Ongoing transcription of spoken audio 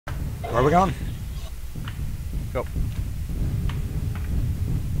Where are we going? Go.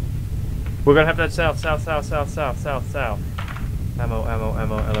 We're gonna have to head south, south, south, south, south, south, south. Ammo,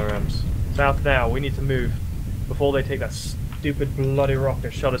 LRMs. South now, we need to move before they take that stupid bloody rocket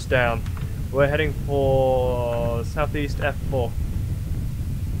and shut us down. We're heading for southeast F4.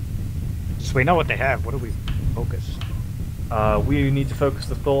 So we know what they have. What do we focus? We need to focus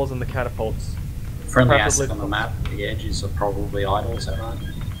the Thors and the catapults. Friendly asset on the map, the edges are probably idle, is that right?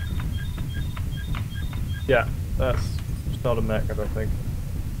 Yeah, that's not a mech, I don't think.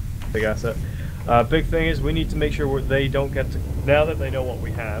 Big asset. Big thing is we need to make sure they don't get to, now that they know what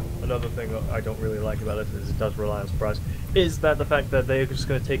we have, another thing that I don't really like about it is it does rely on surprise, is that the fact that they're just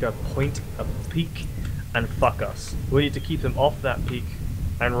going to take a peak, and fuck us. We need to keep them off that peak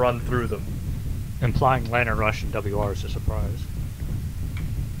and run through them. Implying lantern rush and WR is a surprise.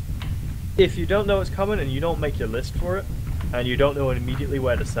 If you don't know it's coming and you don't make your list for it, and you don't know immediately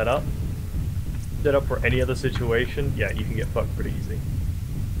where to set up for any other situation, yeah, you can get fucked pretty easy.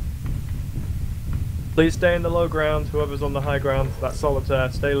 Please stay in the low ground, whoever's on the high ground, that's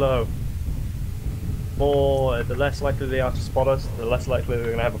solitaire, stay low. The less likely they are to spot us, the less likely they're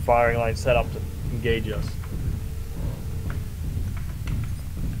going to have a firing line set up to engage us.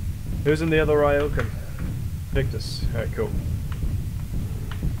 Who's in the other Ryokan? Victus. Alright, cool.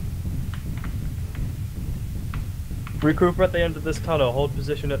 Regroup at the end of this tunnel, hold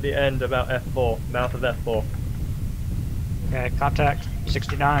position at the end about F4, mouth of F4. Okay, contact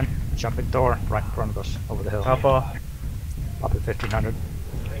 69, jumping Thor, right in front of us, over the hill. How far? Up at 1500.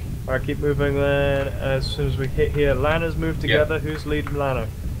 Alright, keep moving then. As soon as we hit here, Lanners move together. Yep. Who's leading Lanner?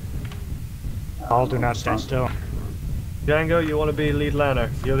 All do not stand still. Django, you want to be lead Lanner.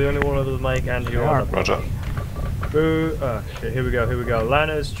 You're the only one with the mic and you're on the Roger. Boo. Oh shit, here we go, here we go.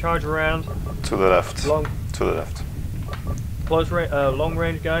 Lanners, charge around. To the left. Long. To the left. Close range, long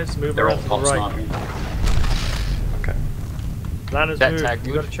range guys, move They're around to the all right. Okay. Lanners move,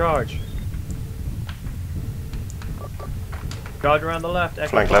 you gotta charge. Charge around the left,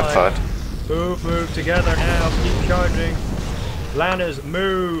 Echo Flank 5. left side. Move together now, keep charging. Lanners,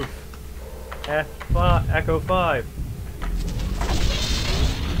 move. F5, Echo 5.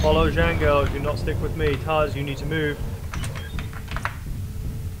 Follow Django, do not stick with me. Taz, you need to move.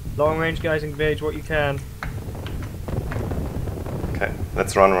 Long range guys, engage what you can. Okay,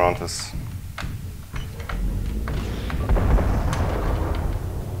 let's run around this.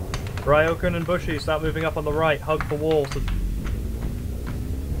 Ryokan and Bushy, start moving up on the right. Hug the wall. So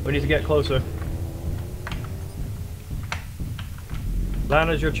we need to get closer.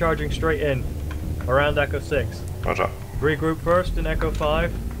 Lanners, you're charging straight in. Around Echo 6. Roger. Regroup first in Echo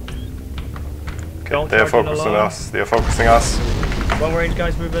 5. Okay, Don't they are charge in focusing alone. us. They are focusing us. Long range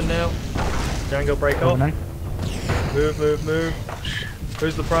guys move in now. Django break off. Move.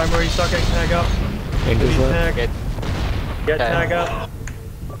 Who's the primary? Start getting tag up. Tag. Get tag up.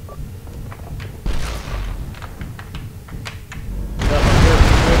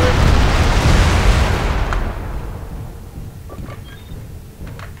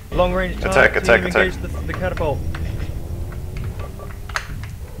 Long range attack. Engage the catapult.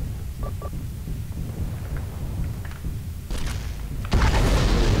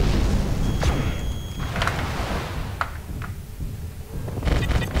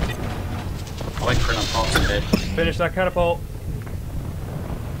 I like for an unprompted hit. Finish that catapult.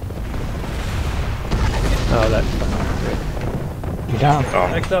 Oh, that's fine. You're down. Oh.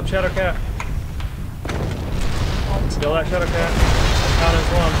 Next up, Shadowcat. Kill that Shadowcat. Count as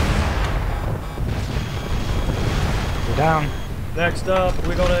one. You're down. Next up,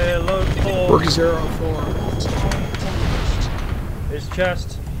 we're gonna load 4. Work 04. His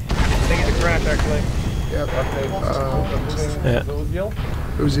chest. I think it's a crash actually. Yep. Uziel.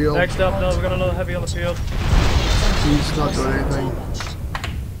 Uziel. Next up, no, we're gonna load heavy on the field. He's not doing anything.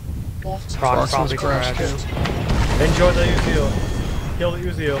 Prox Prox was probably crashed crashed. too. Enjoy the Uziel. Kill the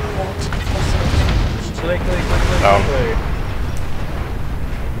Uziel. Quickly. Down.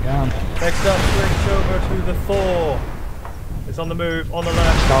 You're down. Next up, switch over to the Thor. It's on the move, on the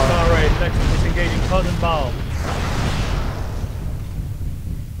left, far right. Next up, it's engaging Cousin Balm.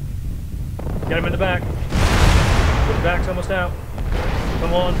 Get him in the back. The back's almost out.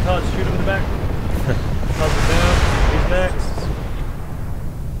 Come on, Cuz, shoot him in the back. Cuz is down. He's next.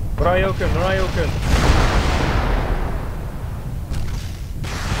 Ryokan.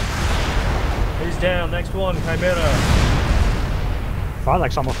 He's down. Next one, Chimera.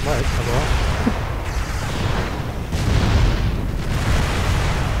 Farlek's almost lit as well.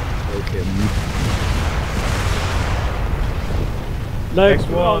 Okay. Next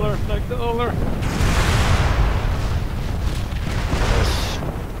one.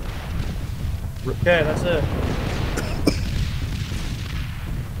 Okay, that's it.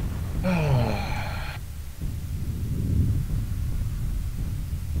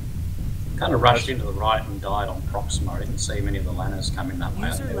 Kind of rushed into the right and died on Proxima. I didn't see many of the lanners coming that way.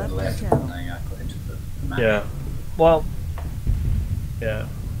 User They were left left your when they got into the map. Yeah. Well. Yeah.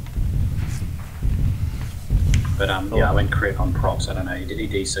 But yeah, I went crit on Prox. I don't know. Did he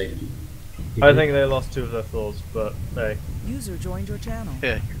DC? Did he? I think they lost 2 of their floors, but hey, User joined your channel.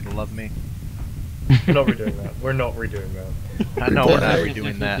 Yeah, you're gonna love me. we're not redoing that. We're not redoing that. I know we're not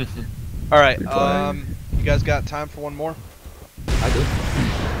redoing that. Alright, you guys got time for one more? I do.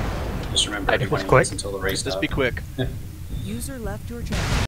 Just remember, It was everyone quick. waits until the restart. Just be quick. User left your channel.